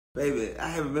Baby, I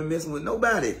haven't been messing with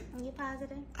nobody. Are you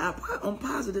positive? I'm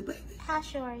positive, baby. How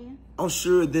sure are you? I'm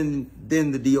sure than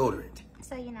the deodorant.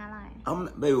 So you're not lying?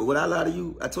 Baby, would I lie to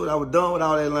you? I told you I was done with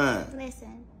all that lying.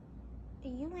 Listen,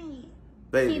 you ain't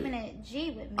keeping it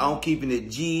G with me. I'm keeping it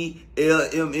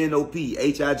GLMNOP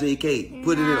HIJK.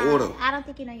 Put it in order. I don't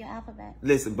think you know your alphabet.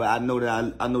 Listen, but I know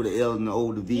that I know the L and the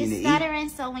O, the V and the E. You're stuttering,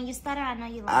 so when you stutter, I know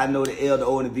you lie. I know the L, the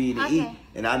O, and the V and the E.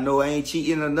 And I know I ain't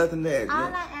cheating or nothing there. All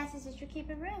I ask is that you keep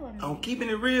it real with me. I'm keeping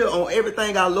it real on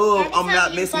everything I love. I'm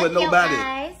not messing with nobody.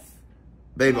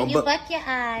 Baby, you buck your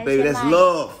eyes. Baby, that's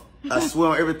love. I swear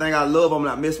on everything I love, I'm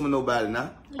not messing with nobody now.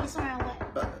 You swear on what?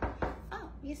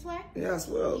 You swear? Yeah, I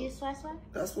swear. You swear?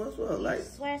 I swear. Like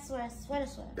swear.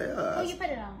 Yeah. Who you put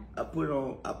it on? I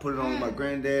put it on my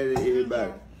granddaddy,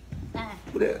 everybody.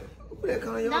 Who that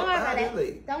kind of your Don't worry about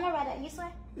that. Don't worry about that. You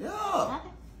swear? Yeah. Okay.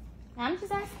 I'm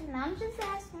just asking. I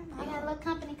got a little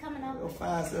company coming over. Go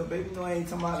find yourself, baby. You know I ain't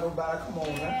talking about nobody. Come on,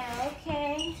 man. Yeah,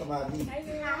 okay. Talking about me. Hi. How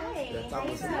you doing?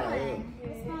 What's going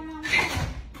on?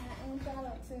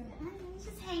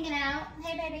 Just hanging out.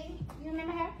 Hey, baby. You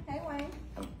remember her? Hey, Wayne.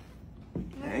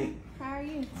 Hey. How are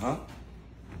you? Huh?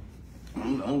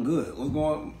 I'm good. What's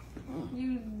going on?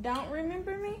 You don't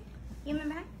remember me? You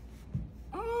remember her?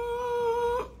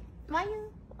 Why you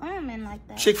like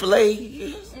that? Chick-fil-A?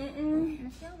 She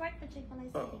don't work for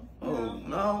Chick-fil-A.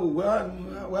 No. Where I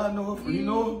know her from? You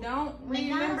know her? Don't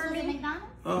remember me? McDonald's?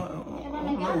 I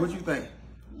don't know. What you think?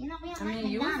 You know, we don't I mean, like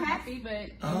you was McDonald's. happy,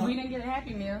 but we didn't get a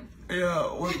Happy Meal.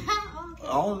 Yeah. Well, I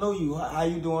don't know you. How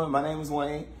you doing? My name is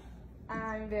Wayne.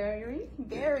 I'm very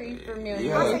familiar.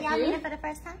 Yeah. So y'all meeting for the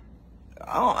first time?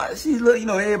 She look,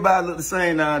 everybody look the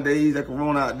same nowadays. That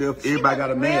Corona out there, everybody got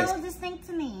a mask. Real distinct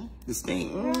to me.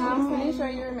 Distinct. I'm pretty sure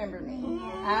you remember me.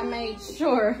 I made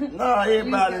sure. No,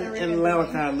 everybody in Atlanta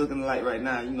kind of looking like right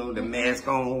now. The mask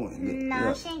on.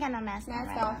 No, she ain't got no mask on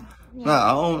right now. Yeah. No,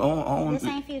 I don't. This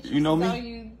ain't future. You know me? So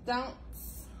you don't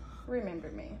remember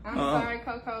me. I'm sorry,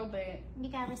 Coco, but... You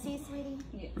got receipts, sweetie?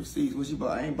 Yeah. Receipts? What you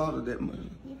bought? I ain't bought her that much.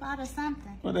 You bought her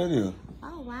something. What that is?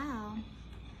 Oh, wow.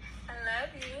 I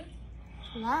love you.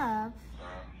 Love?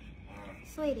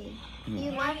 Sweetie,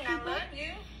 you love people? I love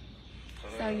you.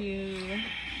 So you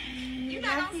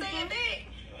not gonna say it back?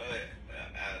 I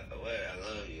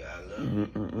love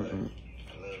you.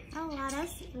 Oh, wow,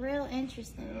 that's real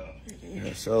interesting.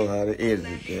 Yeah, show how to edit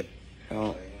that.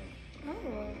 Oh,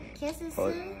 kisses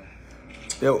soon?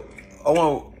 Yo,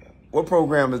 what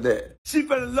program is that? She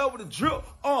fell in love with the drill.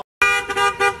 What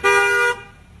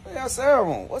y'all Sarah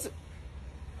on? What's it?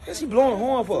 What's she blowing the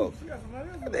horn for?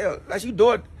 What the hell? Like she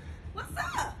doing. What's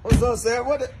up? What's up, Sarah?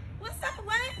 What's up,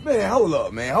 Wayne? Man, hold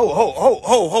up, man. Hold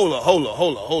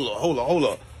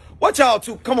up. What y'all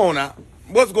two? Come on now.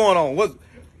 What's going on?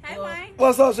 Hey, Wayne.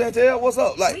 What's up, Chantel? What's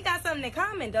up? We got something in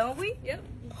common, don't we? Yep.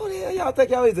 Who the hell y'all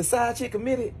think y'all is the side chick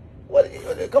committee? What?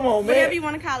 Come on, man. Whatever you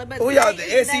want to call it, but who y'all,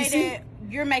 the SEC?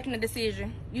 You're making a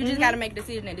decision. You just got to make a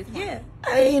decision at this point. Yeah.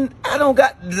 I don't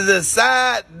got to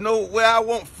decide where I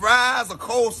want fries or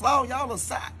coleslaw. Y'all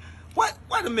decide. What?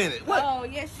 Wait a minute. What? Oh,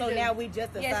 yes, you do. Now we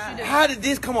just decide. Yes, you do. How did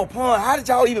this come upon? How did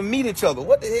y'all even meet each other?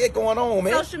 What the heck going on,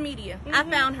 man? Social media. I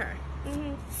found her.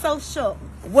 Social.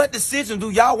 What decision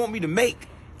do y'all want me to make?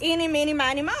 Any, mini,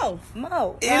 miny, mo.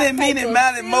 Any, mini,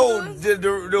 miny, mo.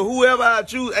 The whoever I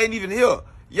choose ain't even here.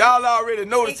 Y'all already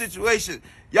know the situation.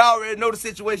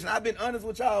 I've been honest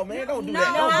with y'all, man. Don't do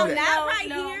that. Don't do that. Not right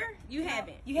here. You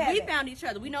haven't. We found each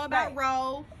other. We know about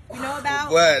Roll. We know about.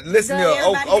 What? Listen here.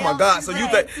 Oh my God. So you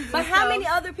think? But how many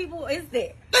other people is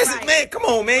there? Listen, man. Come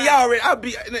on, man. Y'all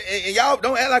already. And y'all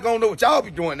don't act like I don't know what y'all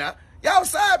be doing now. Y'all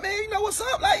outside, man. You know what's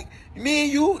up? Like me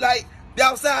and you, like the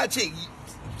outside chick.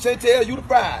 Chantel, you the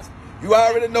prize. You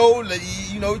already know, like,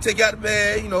 you take out the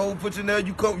bag, put you in there,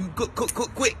 you cook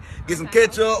quick. Get some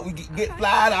ketchup, we get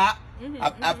flied out.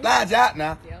 I flied you out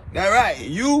now. Yep. Now, right,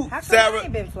 you, Sarah,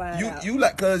 you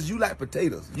like, cause you like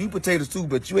potatoes. You potatoes too,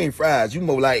 but you ain't fries. You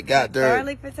more like,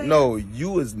 garlic potatoes? No,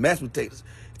 you is mashed potatoes.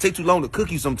 It take too long to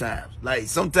cook you sometimes. Like,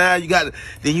 sometimes you got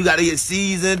to get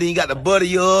seasoned, then you got to butter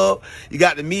you up, you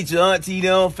got to meet your auntie,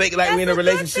 fake it like we in a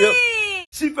relationship.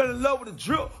 She fell in love with the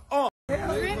drill.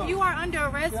 You are under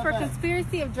arrest for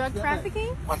conspiracy of drug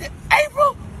trafficking. What?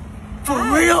 April? For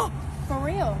real? For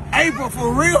real. April,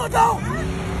 for real, though?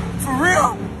 For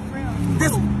real?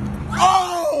 This.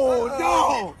 Oh,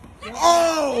 no.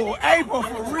 Oh, April,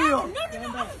 for real.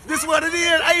 No. This what it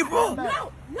is, April?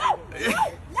 No.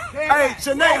 Hey,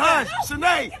 Shanae, hush.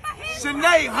 Shanae,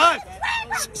 hush.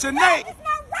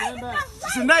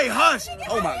 Shanae, hush.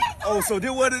 Oh, my. Oh, so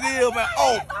this what it is, man.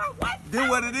 Oh, this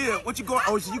what it is. What you going?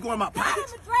 Oh, so you going in my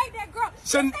pockets?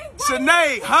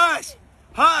 Shanae, hush.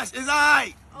 It's all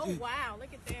right. Oh, wow.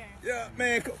 Look at that. Yeah,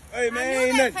 man. Hey, man, I ain't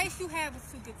knew that nothing. place you had was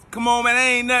too good. Come on, man.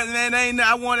 Ain't nothing, man. Ain't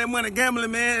nothing. I want that money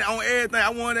gambling, man. On everything. I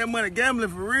want that money gambling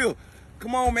for real.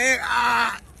 Come on, man.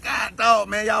 God, dog,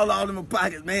 man. Y'all all in my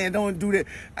pockets, man. Don't do that.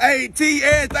 Hey, T,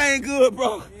 everything good,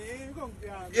 bro.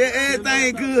 Yeah,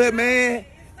 everything good, man.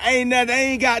 Ain't nothing. I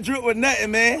ain't got drip with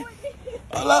nothing, man.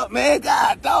 Hold up, man.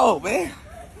 God, dog, man.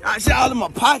 I shit all in my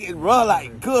pockets, bro.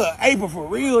 Like, good. April, for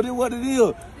real. This what it is. This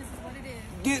is what it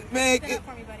is. Get, man. Get up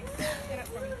for me, buddy. Get up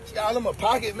for me. Shit all in my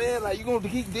pocket, man. Like, you gonna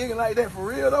keep digging like that for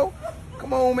real, though?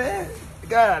 Come on, man.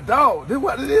 God, dog. This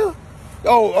what it is?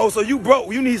 Oh, so you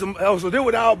broke. You need some. Oh, so this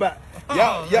what all about.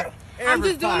 Yeah. I'm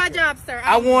just doing my job, sir.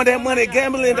 I want that money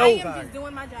gambling, though. I am just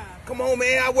doing my job. Come on,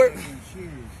 man. I work.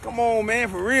 Come on, man.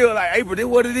 For real. Like, April, this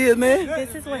what it is, man.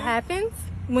 This is what happens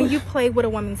when you play with a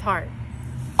woman's heart.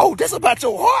 Oh, this about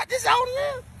your heart? This all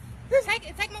it is?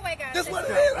 Take my way, guys. This what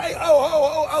it is? Like,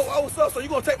 so you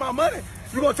gonna take my money?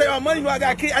 You gonna take my money? You know I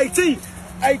got kids. AT,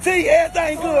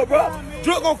 everything good, bro.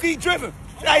 Drip gonna keep dripping.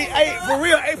 Hey, for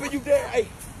real, April, you there? Hey,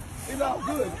 it's all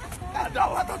good. I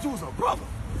thought you was a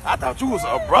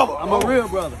brother. I'm a real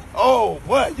brother. Oh,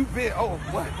 what? You been? Oh,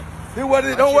 what? This what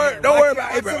it is. Don't worry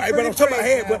about it, bro. Hey, bro, don't touch my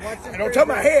head, bro. Don't touch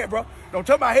my head, bro. Don't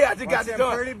touch my head. I just got it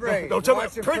done. Don't touch my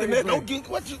pretty man. Don't get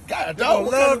what you got,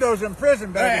 dog. Love those in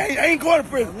prison, baby. I ain't going to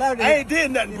prison. I ain't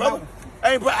did nothing, brother.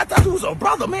 Hey, bro, I thought you was a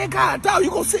brother, man. God, dog, you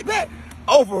gonna sit back?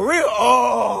 Oh, for real?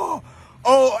 Oh,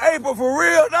 April, for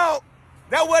real, dog.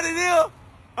 That what it is?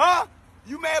 Huh?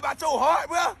 You mad about your heart,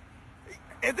 bro?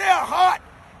 Is there a heart?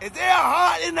 Is there a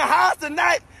heart in the house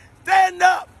tonight? Stand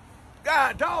up.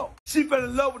 God, dog. She fell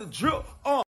in love with the drip.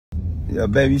 Yeah,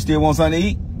 baby, you still want something to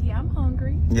eat? Yeah, I'm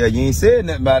hungry. Yeah, you ain't said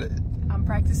nothing about it. I'm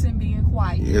practicing being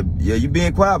quiet. Yeah, you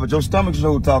being quiet, but your stomach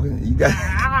sure talking. You got.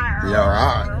 Yeah, all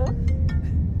right.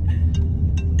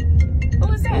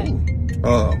 Who is that?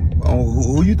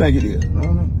 Who you think it is? I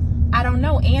don't know. I don't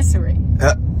know. Answer it.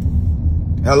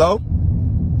 Hello?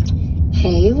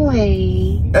 Hey,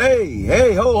 Wayne.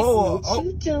 Hey, ho. What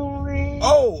you doing?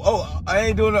 Oh, I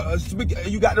ain't doing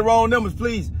you got the wrong numbers,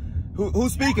 please.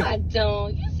 Who's speaking? I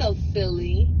don't. You're so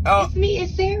silly. It's me,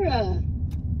 it's Sarah.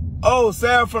 Oh,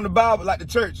 Sarah from the Bible, like the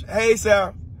church. Hey,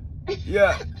 Sarah.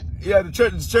 Yeah, the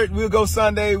church. We'll go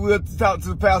Sunday. We'll talk to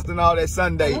the pastor and all that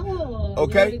Sunday. Oh,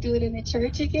 okay. You want to do it in the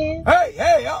church again?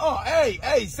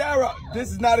 Hey, Sarah.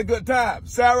 This is not a good time,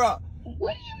 Sarah.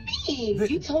 What do you mean?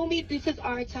 You told me this is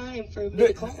our time for me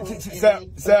to call.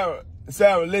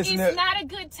 Sarah, listen here. It's not a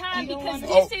good time because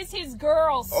this is his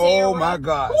girl, Sarah. Oh my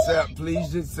God, Sarah,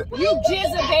 please just. You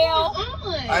Jezebel.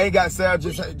 I ain't got Sarah.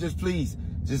 Just please.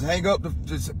 Just hang up.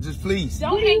 Just please.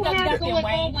 Don't hang up nothing,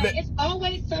 Wayne. It's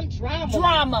always some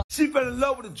drama. She fell in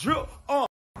love with the drip.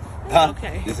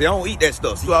 Okay. You see, I don't eat that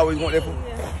stuff. So you always want that for.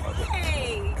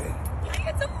 Hey,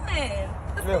 how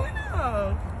you doing?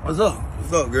 What's going on?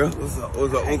 What's up, girl? What's up?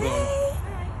 What's going on?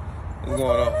 What's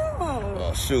going on?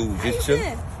 Oh, shoot, just chill.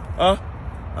 Huh?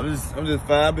 I'm just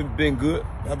fine. I've been good.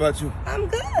 How about you? I'm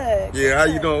good. Yeah, how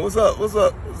you doing? What's up? What's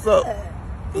up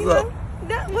with you?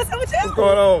 What's up with you? What's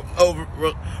going on? Oh,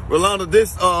 Rolanda,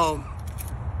 this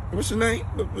what's your name?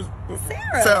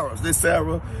 Sarah. Sarah. This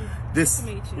Sarah. This.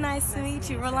 Nice to meet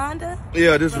you, Rolanda.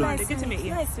 Yeah, this one. Nice to meet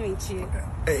you. Nice to meet you.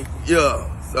 Hey, yeah.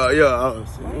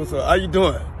 What's up? How you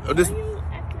doing?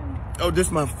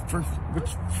 This my friend.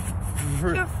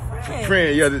 Your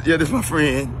Friend. Yeah, this my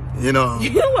friend. You know.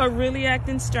 You are really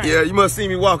acting strange. Yeah, you must see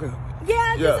me walking.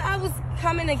 Yeah, I was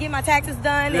coming to get my taxes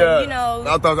done, Yeah. and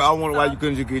I wonder why you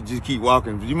couldn't just keep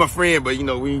walking. You my friend, but you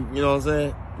know what I'm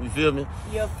saying? You feel me?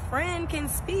 Your friend can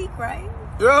speak, right?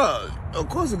 Yeah, of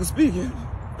course it can speak.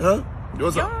 Huh?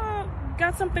 What's up? Y'all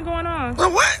got something going on.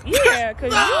 What? Yeah,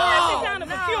 because you acting kind of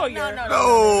peculiar.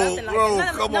 No, nothing like bro,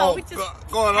 that. come No, on. we just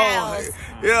Going on. pals.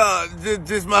 Yeah,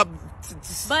 just my.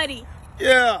 Buddy.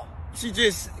 Yeah, she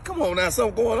just. Come on now,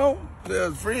 something going on.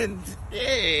 There's a friend.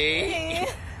 Yeah.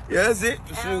 Yeah, that's it.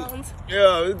 Shoot.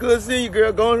 Yeah, it's good seeing you,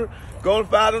 girl. Going to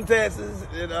file them taxes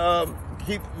and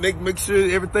make sure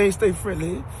everything stay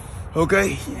friendly.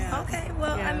 Okay. Yeah. Okay.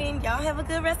 Well, I mean, y'all have a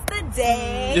good rest of the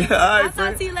day. Yeah. All right, I'll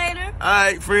talk to you later. All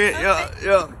right, friend. Okay.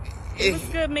 Yeah. It was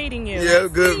good meeting you. Yeah, it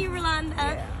was good. See you,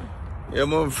 Rolanda. Yeah,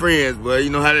 I'm friends, boy. You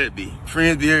know how that be.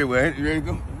 Friends be everywhere. You ready to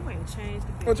go? You ain't changed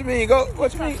a bit. What you mean? Go.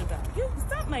 What you mean?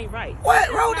 Something ain't right. What?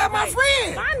 Something Bro, ain't that's my right.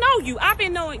 friend. I know you. I've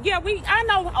been knowing. Yeah, I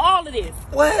know all of this.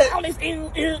 What? All this.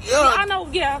 Yeah. I know.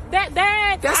 Yeah, that.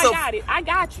 That's got it. I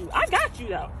got you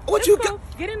though. What It's you cool.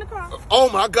 got? Get in the car. Oh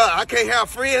my God, I can't have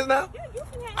friends now. Yeah, you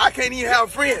can have. I can't even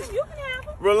have friends. You can have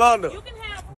them. Rolanda. You can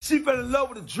have them. She fell in love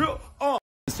with the drip.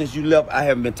 Since you left, I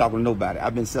haven't been talking to nobody.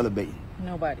 I've been celebrating.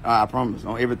 Nobody. I promise,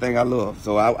 on everything I love.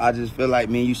 So I just feel like,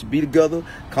 man, you should be together,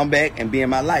 come back, and be in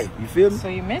my life. You feel me? So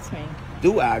you miss me?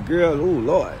 Do I, girl? Oh,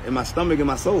 Lord. In my stomach and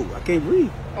my soul. I can't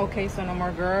breathe. Okay, so no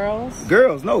more girls?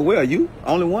 Girls? No. Where are you?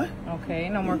 Only one? Okay,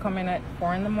 no more coming at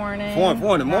 4 in the morning? 4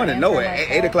 in the morning? No, at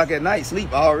 8 o'clock at night,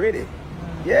 sleep already.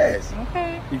 Yes.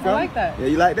 Okay, You I feel like me? that. Yeah,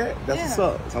 you like that? That's Yeah. what's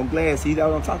up. So I'm glad. See, that's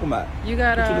what I'm talking about. You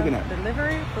got What you looking at?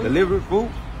 delivery? Food? Delivery food?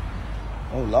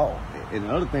 Oh, Lord. And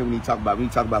another thing we need to talk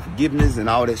about forgiveness and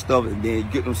all that stuff, and then you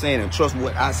get what I'm saying, and trust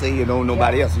what I say and don't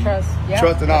nobody else. Trust. Yeah,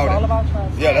 Trust and all it's that. all about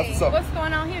trust. Yeah, that's what's up. What's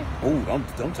going on here? Oh, don't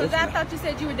touch Because I that. thought you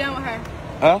said you were done with her.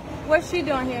 Huh? What's she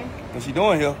doing here? What's she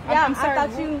doing here? Yeah, I'm sorry, I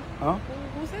thought you... Huh?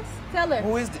 Who's this? Tell her.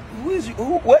 Who is you?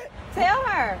 Who? What? Tell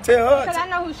her. Tell her. Because I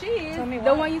know who she is. Tell me The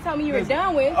what? one you told me you were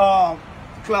done with.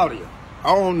 Claudia.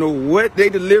 I don't know what they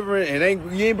delivering,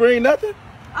 and you ain't bring nothing.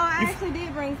 Oh, I actually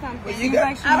did bring something. You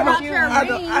got- I brought your I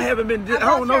ring. haven't been. I I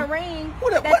don't brought know. your ring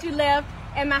What- that you left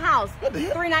in my house What the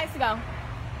hell? 3 nights ago.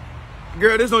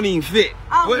 Girl, this don't even fit.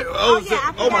 Oh, What- oh, yeah,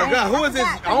 I oh my forgot. God, who I is this?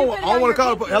 forgot. I don't You put it on want your to call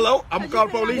the pinky. hello. I'm gonna Because call you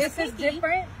the put it on police. your This is pinky.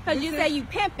 different? Because you say you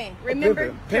pimping.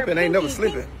 Remember? Pimping Your ain't never pinky,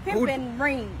 slipping. Who- Pimping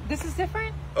ring. This is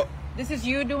different? Oh. This is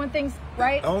you doing things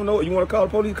right? I don't know. You want to call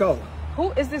the police? Call her.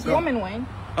 Who is this No. woman, Wayne?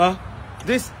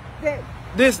 This the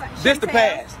Chantel.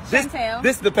 past. Chantel.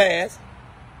 This the past.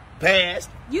 Past.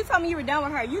 You told me you were done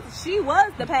with her. She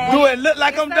was the past. Do it look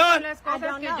like I'm Estas done? son las I cosas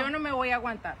don't que know. yo no me voy a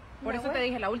aguantar. Por No eso te way.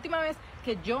 dije la última vez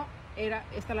que yo era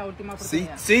esta la última See,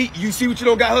 oportunidad. you see what you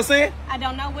don't got her saying? I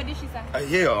don't know. What did she say?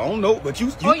 Yeah, I don't know, but you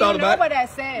Oh, you thought know about what it. I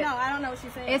said. No, I don't know what she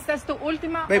said. Esta es tu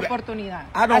última Baby, oportunidad.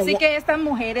 I don't Así wa- que estas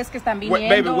mujeres que están Baby,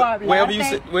 viniendo a wherever you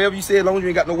hablarte, say, as long as you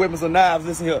ain't got no weapons or knives,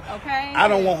 listen here. Okay. I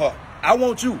don't want her. I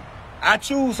want you. I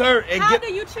choose her and How get.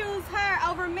 do you choose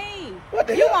her over me? What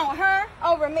the You hell? want her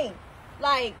over me?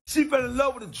 Like, She fell in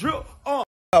love with the drill.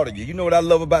 Out of you. You know what I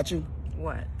love about you?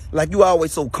 what? Like you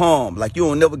always so calm. Like you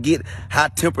don't never get high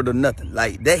tempered or nothing.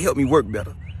 Like that helped me work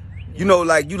better. You know,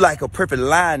 like you like a perfect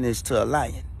lioness to a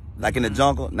lion. Like in the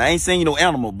jungle. Now I ain't saying you no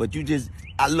animal, but you just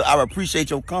I appreciate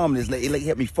your calmness. Like, it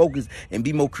help me focus and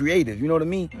be more creative. You know what I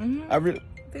mean? Mm-hmm. I really.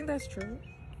 I think that's true.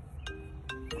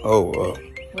 Oh.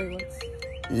 Wait, what's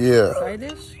Yeah. side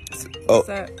dish? Oh, What's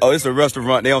that? oh, it's a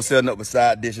restaurant. They don't sell nothing but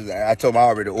side dishes. I told them I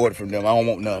already ordered from them. I don't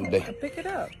want none today. Pick it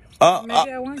up. Uh,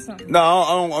 Maybe I want something. No, I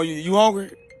don't. Are you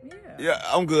hungry? Yeah. Yeah,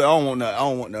 I'm good. I don't want nothing. I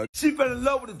don't want nothing. She fell in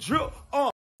love with the drip.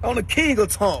 On the king of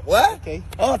Tom. What? Okay.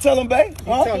 Tell him, babe.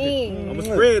 Huh? I'ma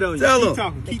spread on you. Tell Keep him.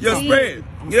 talking. Keep Yeah, talking. spread.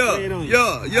 I'ma Yeah, spread on you.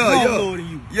 yeah. I'm lower than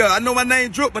you. Yeah, I know my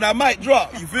name drip, but I might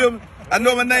drop. You feel me? I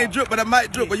know my name drip, but I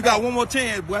might drip. But you got one more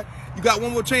chance, boy. You got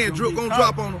one more chance. Drip gonna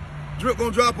drop on him. Drip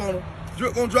gonna drop on him.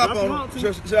 Drip gonna drop Drop him on out, him.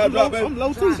 too. Should I drop, baby? I'm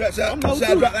low, too. Should I I'm low, drop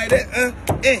too. like that?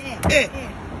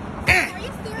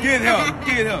 Get him.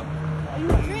 Get him.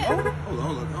 Hold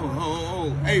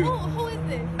on. April. who is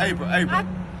this? April.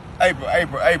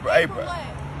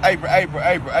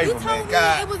 You told me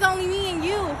God. it was only me and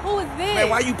you. Who is this? Man,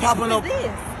 why you popping Who up? is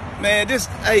this? Man, this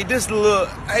little,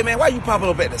 hey man, why you popping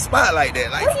up at the spot like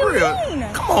that? Like What do for you real.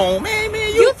 mean? Come on, man,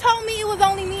 You told me it was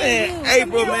only me man, and you.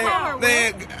 April, From here man, on.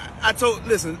 man. I told,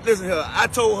 listen here. I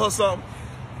told her something.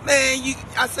 Man,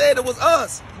 I said it was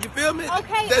us. You feel me?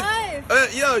 Okay,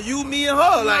 us. Yeah, you, me, and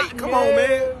her. Like, come on,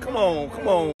 man. Come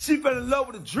on. She fell in love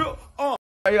with the drill.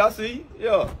 Hey, I see you.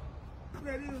 Yeah.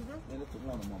 That is, bro. Man, that's the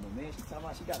one mama, man. She talking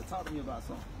about she got to talk to me about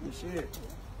something. Good shit.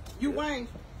 You Wayne.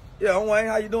 Yeah, I'm Wayne.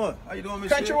 How you doing? How you doing,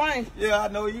 Miss Kountry Shit? Wayne. Yeah, I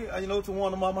know you. You know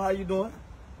Tawana mama. How you doing?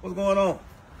 What's going on?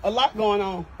 A lot going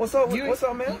on. What's up? You- What's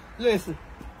up, man? Listen,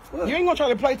 What? you ain't gonna try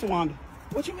to play Tawanda.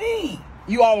 What you mean?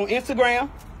 You all on Instagram.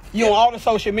 You on all the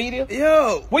social media.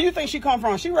 Yo, Where you think she come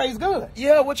from? She raised good.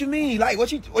 yeah, what you mean? Like, what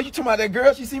you talking about? That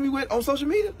girl she see me with on social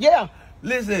media? Yeah.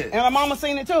 Listen, And her mama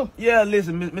seen it too. yeah,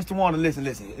 listen, Mr. Warner, listen.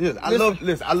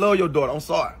 I love your daughter. I'm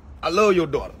sorry, I love your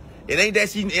daughter. It ain't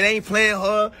that it ain't playing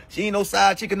her. She ain't no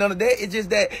side chick or none of that. It's just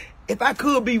that if I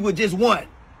could be with just one,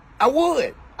 I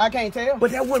would. I can't tell.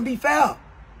 But that wouldn't be foul.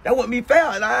 That wouldn't be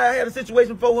foul. And I had a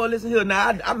situation for her. Listen here,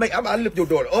 now I lift your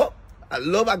daughter up. I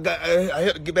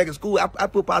had to get back in school. I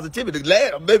put positivity.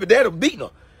 Glad her baby daddy beating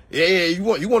her. Yeah, you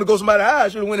want to go somebody's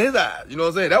eyes, should have went in his eyes. You know what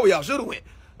I'm saying? That way y'all should have went.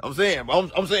 I'm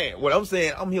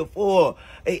saying, I'm here for her.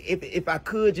 If I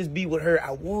could just be with her,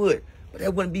 I would. But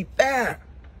that wouldn't be fair.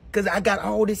 Cause I got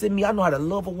all this in me. I know how to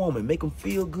love a woman, make them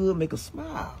feel good, make them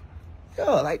smile.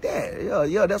 Yeah, like that.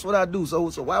 Yeah, that's what I do. So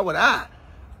why would I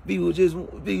be with just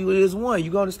one?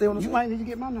 You gonna understand what I'm You saying? might need to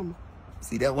get my number.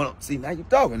 See that one? See now you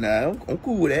talking now. I'm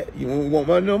cool with that. You want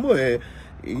my number?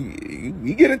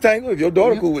 You get entangled if your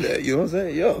daughter cool with that. You know what I'm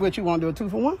saying? Yeah. What you want to do, a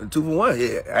 2-for-1?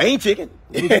 2-for-1, yeah. I ain't chicken.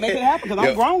 We can make it happen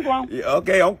because I'm grown. Yeah,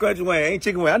 okay, I'm Kountry Wayne. I ain't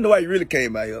chicken Wayne. I know how you really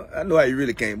came out here. I know how you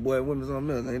really came. Boy, women's on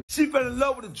milk. She fell in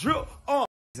love with the drill.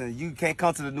 You can't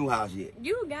come to the new house yet.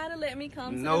 You gotta let me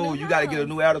come to the new No, you gotta get a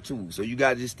new attitude. So you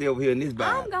gotta just stay over here in this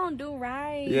vibe. I'm gonna do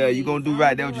right. Yeah, you gonna do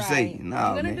right. That's what you say. No,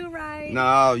 I'm gonna man. do right.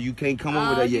 No, you can't come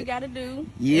over there yet. You gotta do.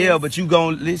 Yeah, but you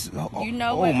gonna listen. You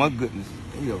know what? what? Oh my goodness.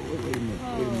 Yo, wait a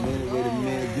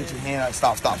minute. Get your hand out.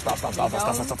 Stop.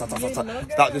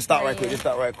 Just stop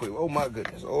right quick. Oh my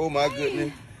goodness.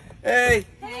 Hey.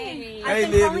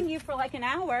 I've been calling you for like an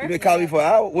hour. You been calling me for an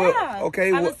hour? Well, yeah.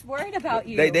 okay. I was worried about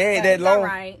you. They ain't that long.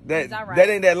 Right. That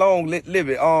ain't that long. Live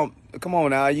it. Come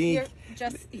on now. You're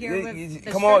just here with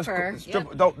the come on, stripper.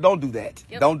 stripper. Don't do that.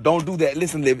 Yep. Don't do that.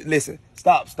 Listen, Liv. Listen.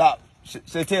 Stop.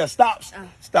 Chantel, stop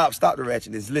the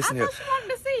ratchetness. Listen here. I thought she wanted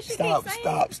to see. She keeps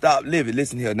saying. Stop, Livy.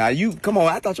 Listen here. Now you, come on.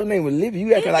 I thought your name was Livy.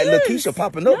 You acting like Lakeisha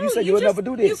popping up. No, you said you would never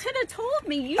do this. You could have told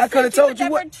me. I could have told you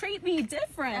what. Treat me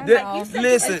different.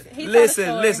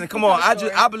 Listen. Come on.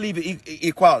 I believe in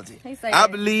equality. I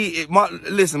believe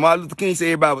listen. Martin Luther King said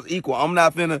everybody was equal. I'm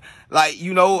not finna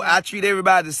I treat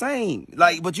everybody the same.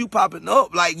 But you popping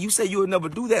up like you said you would never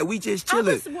do that. We just chilling.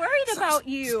 I was worried about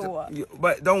you.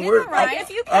 But don't worry. Right. If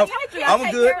you can take me, I'll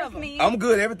take care of me. I'm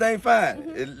good. Everything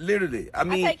fine. Literally. I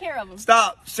mean, I'll take care of them.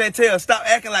 Stop, Chantel. Stop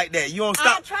acting like that. You don't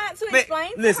stop. I'm trying to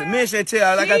explain. Listen, me and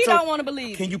Chantel, like I told you. She don't want to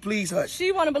believe. Can you please hush?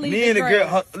 She want to believe. Me and the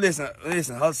girl. Listen.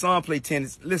 Her son play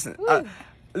tennis. Listen.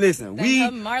 Listen,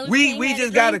 we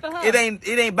just gotta. It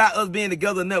ain't about us being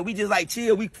together enough. We just like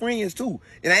chill. We friends too,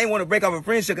 and I ain't want to break off a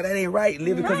friendship because that ain't right.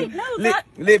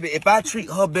 Libby, if I treat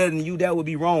her better than you, that would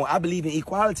be wrong. I believe in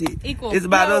equality. It's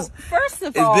about us. First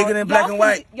of all, it's bigger than black and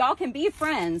white. Y'all can be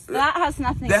friends. That has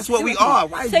nothing. That's to what do we with are.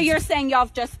 me. Right? So you're saying y'all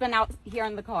have just been out here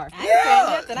in the car?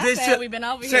 Yeah. We've been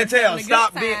over here. Chantel,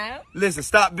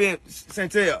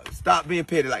 stop being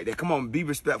petty like that. Come on, be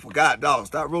respectful. God, dog,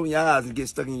 stop rolling your eyes and get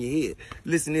stuck in your head.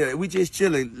 Listen here, we just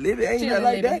chilling. Libby ain't nothing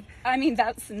like that. I mean,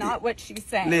 that's not what she's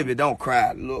saying. Libby, don't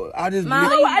cry. Lord, I just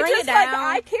Molly,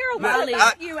 I care about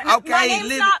you. Okay, my name's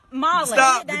Libby, not Molly.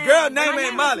 Stop. The girl name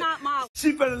ain't Molly. Not Molly.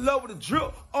 She fell in love with the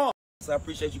drill. So I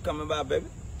appreciate you coming by, baby.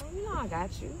 You know I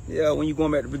got you. Yeah, when you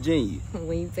going back to Virginia?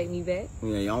 When you take me back?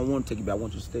 Yeah, I don't want to take you back. I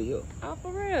want you to stay here. Oh,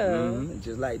 for real?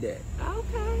 Just like that.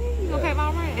 Okay. You okay,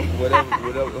 my rent?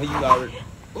 Whatever. You already.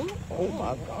 Oh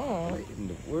my God! What in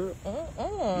the world? You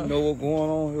know what's going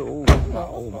on here?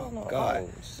 Oh my God!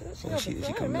 She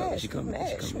coming up. She coming up.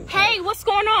 Hey, what's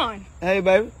going on? Hey,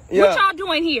 baby. Yeah. What y'all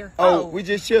doing here? Oh, we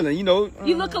just chilling. You know.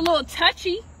 You look a little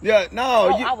touchy. Yeah. No.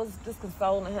 I was just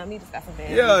consoling him. He just got some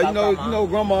bad. Yeah. You know,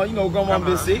 grandma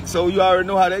been sick, so you already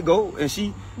know how that go.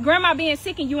 And Grandma being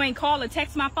sick, and you ain't call or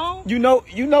text my phone. You know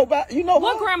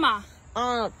what grandma?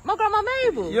 My grandma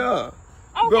Mabel. Yeah.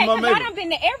 Okay, because I done been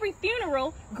to every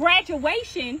funeral,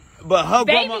 graduation, but her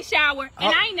baby shower,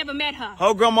 and I ain't never met her.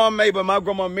 Her grandma Mabel, my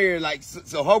grandma married,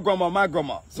 so her grandma, my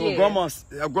grandma. So her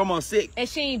grandma's sick. And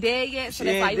she ain't dead yet, so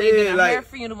that's like they've been at her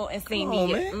funeral and seen me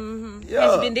yet. Yeah.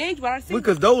 Has she been dead? But I see. We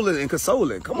condoling and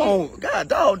consoling. Come on. God,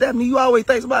 dog, that mean you always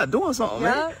think about doing something,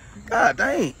 man. God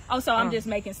dang. Oh, so I'm just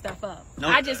making stuff up. No.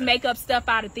 I just make up stuff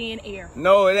out of thin air.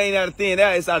 No, it ain't out of thin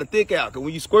air. It's out of thick air. Cause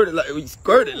when you squirt it like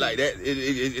that,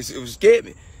 it scared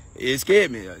me. It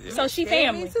scared me. So she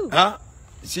family too. Huh?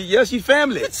 She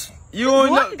family. You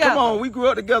don't know. Come on, we grew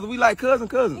up together. We like cousin.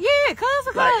 Yeah,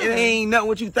 cousin. Like it ain't nothing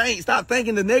what you think. Stop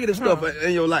thinking the negative stuff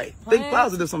in your life. Think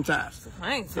positive sometimes.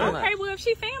 Okay, well if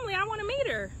she family, I want to meet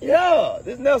her. Yeah,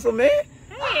 this Nelson man.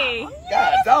 Hey.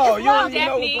 God, dog, you don't even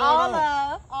know what's going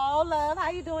on. All love.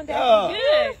 How you doing, Daphne?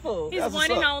 Good. His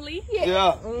one and only.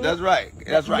 Yeah, that's right.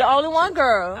 That's right. The only one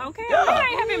girl. Okay. Yeah.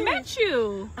 I haven't met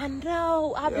you. I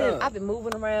know. I've been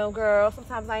moving around, girl.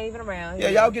 Sometimes I ain't even around. Yeah,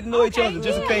 y'all get to know each other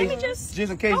just in case.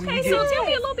 Okay, so tell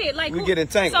me a little bit. Like we get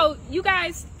entangled. So you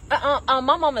guys. My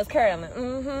mom is Carolyn.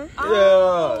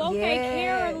 Oh, okay,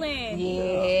 Carolyn.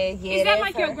 Yeah. Is that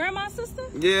like your grandma's sister?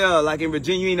 Yeah, like in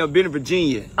Virginia. You ain't never been to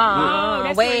Virginia.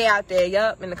 That's way out there.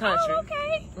 Yup, in the country. Oh,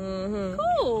 okay.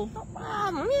 Cool.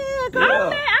 I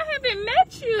haven't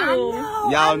met you.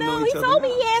 Y'all know each other. He told me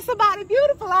he had somebody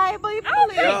beautiful. I believe him.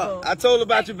 I told her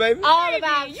about you, baby. All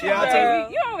about you.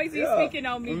 You always be speaking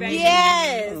on me, baby.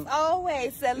 Yes,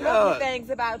 always said lovely things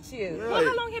about you. Well,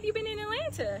 how long have you been in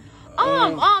Atlanta?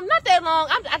 Not that long.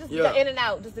 I just go in and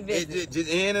out, just to visit. Just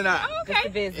in and out. Okay. Just to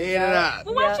visit. In and out.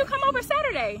 Well, why don't you come over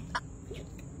Saturday?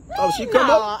 Oh, she come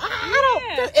up?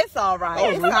 I don't. It's all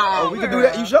right. We can do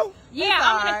that. You sure? Yeah,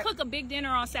 I'm gonna cook a big dinner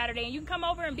on Saturday, and you can come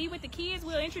over and be with the kids.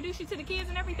 We'll introduce you to the kids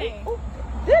and everything.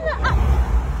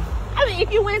 I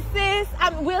if you insist,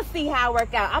 we'll see how it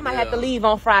work out. I might have to leave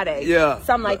on Friday. Yeah.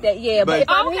 Something like that. Yeah, but if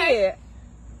I'm here,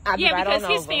 I'll be right because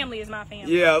on his over. family is my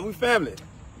family. Yeah, we family.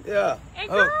 Yeah. Hey,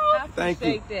 girl. Thank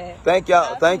you. That. Thank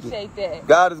y'all. Thank you. That.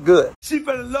 God is good. She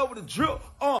fell in love with the drill.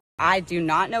 I do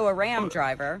not know a Ram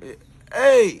driver.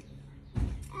 Hey.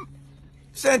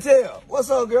 Chantel, what's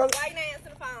up, girl? Why you not answer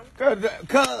the phone?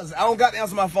 Cause I don't got to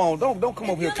answer my phone. Don't come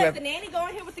over here, Let Clap. the nanny go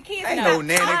in here with the kids. Ain't no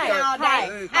nanny.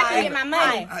 Hi. I can get my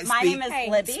money. My name is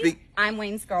Libby. Speak. I'm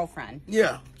Wayne's girlfriend.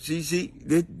 Yeah, she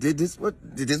did this. What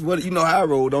you know how I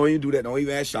roll? Don't even do that. Don't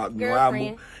even ask shots. You know how I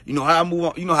move. You know how I move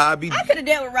on. You know how I be. I could have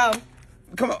dealt with Ro.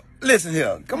 Come on, listen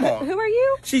here. Come on. Who are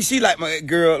you? She like my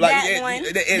girl. Like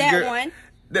That one.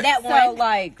 So,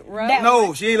 like, Rose?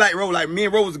 No, she ain't like Rose. Like me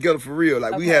and Rose was together for real.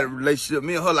 Like we had a relationship.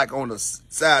 Me and her like on the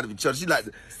side of each other. She like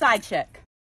Side chick.